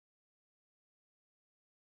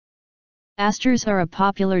Asters are a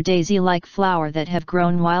popular daisy-like flower that have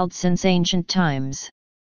grown wild since ancient times.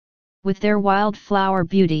 With their wild flower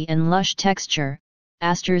beauty and lush texture,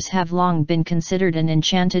 asters have long been considered an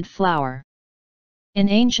enchanted flower. In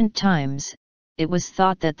ancient times, it was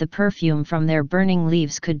thought that the perfume from their burning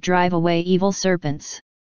leaves could drive away evil serpents.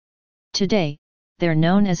 Today, they're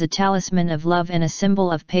known as a talisman of love and a symbol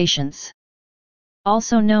of patience.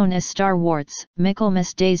 Also known as starworts,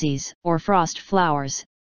 Michaelmas daisies, or frost flowers,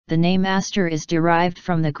 the name aster is derived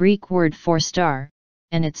from the Greek word for star,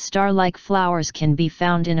 and its star-like flowers can be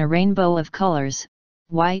found in a rainbow of colors: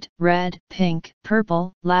 white, red, pink,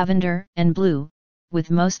 purple, lavender, and blue,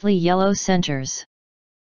 with mostly yellow centers.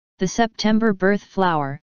 The September birth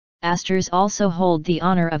flower, asters also hold the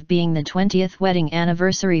honor of being the 20th wedding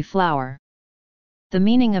anniversary flower. The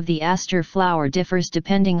meaning of the aster flower differs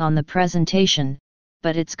depending on the presentation,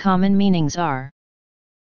 but its common meanings are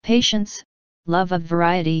patience, love of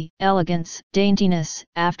variety, elegance, daintiness,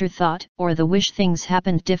 afterthought, or the wish things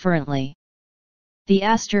happened differently. The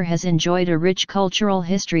aster has enjoyed a rich cultural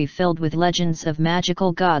history filled with legends of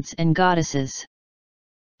magical gods and goddesses.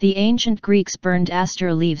 The ancient Greeks burned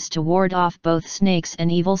aster leaves to ward off both snakes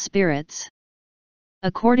and evil spirits.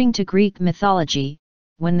 According to Greek mythology,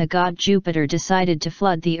 when the god Jupiter decided to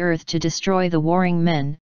flood the earth to destroy the warring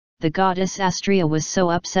men, the goddess Astrea was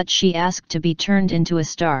so upset she asked to be turned into a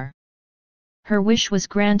star. Her wish was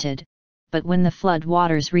granted, but when the flood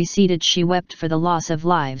waters receded she wept for the loss of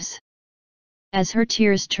lives. As her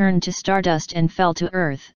tears turned to stardust and fell to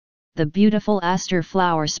earth, the beautiful aster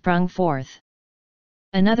flower sprung forth.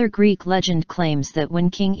 Another Greek legend claims that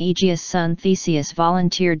when King Aegeus' son Theseus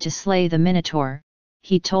volunteered to slay the Minotaur,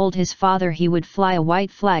 he told his father he would fly a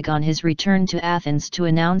white flag on his return to Athens to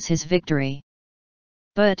announce his victory.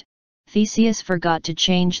 But Theseus forgot to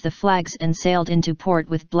change the flags and sailed into port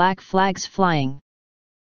with black flags flying.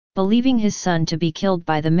 Believing his son to be killed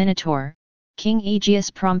by the Minotaur, King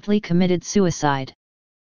Aegeus promptly committed suicide.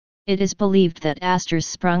 It is believed that asters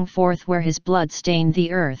sprung forth where his blood stained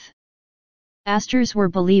the earth. Asters were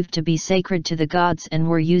believed to be sacred to the gods and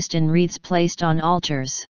were used in wreaths placed on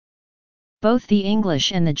altars. Both the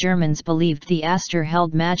English and the Germans believed the aster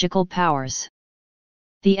held magical powers.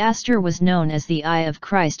 The aster was known as the Eye of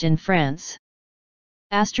Christ in France.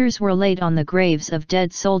 Asters were laid on the graves of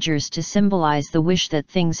dead soldiers to symbolize the wish that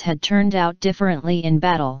things had turned out differently in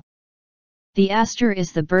battle. The aster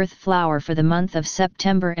is the birth flower for the month of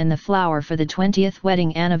September and the flower for the 20th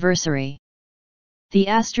wedding anniversary. The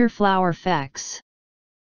aster flower facts.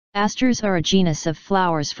 Asters are a genus of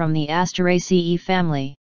flowers from the Asteraceae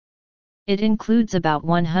family. It includes about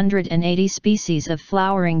 180 species of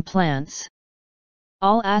flowering plants.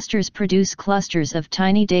 All asters produce clusters of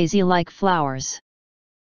tiny daisy-like flowers.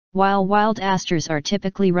 While wild asters are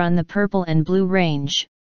typically run the purple and blue range,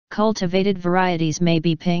 cultivated varieties may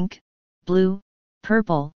be pink, blue,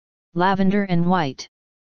 purple, lavender and white.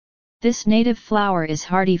 This native flower is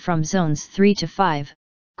hardy from zones 3 to 5,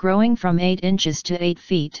 growing from 8 inches to 8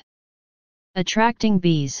 feet. Attracting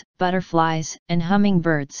bees, butterflies, and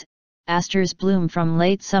hummingbirds, asters bloom from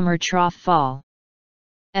late summer to fall.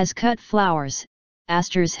 As cut flowers,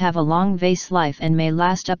 asters have a long vase life and may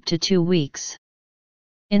last up to 2 weeks.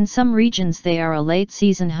 In some regions they are a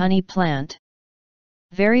late-season honey plant.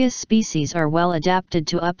 Various species are well adapted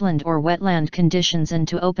to upland or wetland conditions and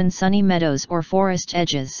to open sunny meadows or forest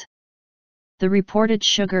edges. The reported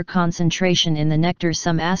sugar concentration in the nectar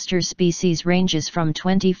some aster species ranges from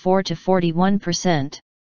 24 to 41%.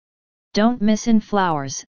 Don't miss in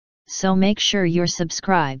flowers, so make sure you're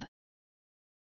subscribed.